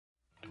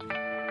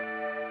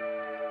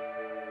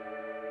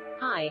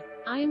Hi,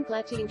 I am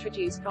glad to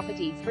introduce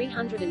property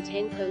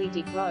 310 Curly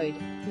Dick Road,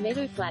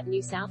 Meadow Flat,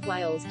 New South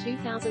Wales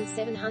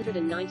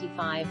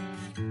 2795,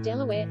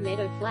 Delaware.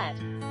 Meadow Flat,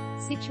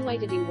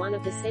 situated in one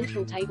of the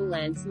central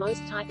tableland's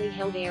most tightly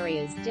held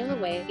areas,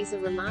 Delaware, is a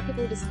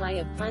remarkable display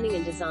of planning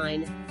and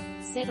design.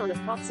 Set on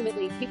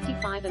approximately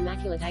 55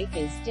 immaculate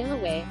acres,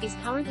 Delaware is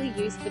currently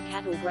used for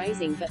cattle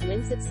grazing but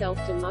lends itself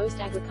to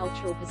most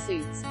agricultural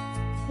pursuits.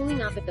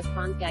 Pulling up at the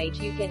front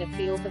gate, you get a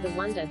feel for the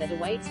wonder that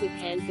awaits, with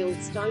hand-built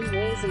stone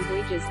walls and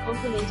bridges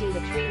complementing the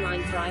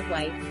tree-lined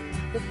driveway.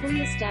 The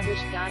fully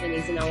established garden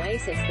is an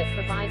oasis that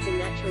provides a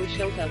natural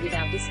shelter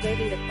without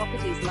disturbing the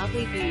property's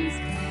lovely views.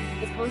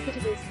 The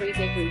comfortable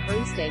three-bedroom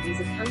homestead is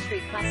a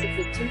country classic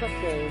with timber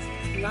floors,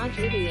 large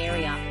living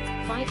area,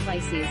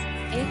 fireplaces,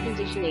 air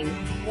conditioning,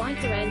 wide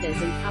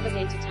verandas and covered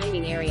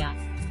entertaining area.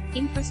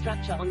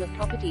 Infrastructure on the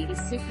property is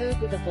superb,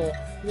 with a hawk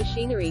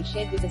machinery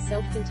shed with a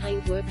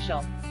self-contained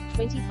workshop,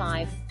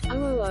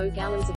 25,000 gallons of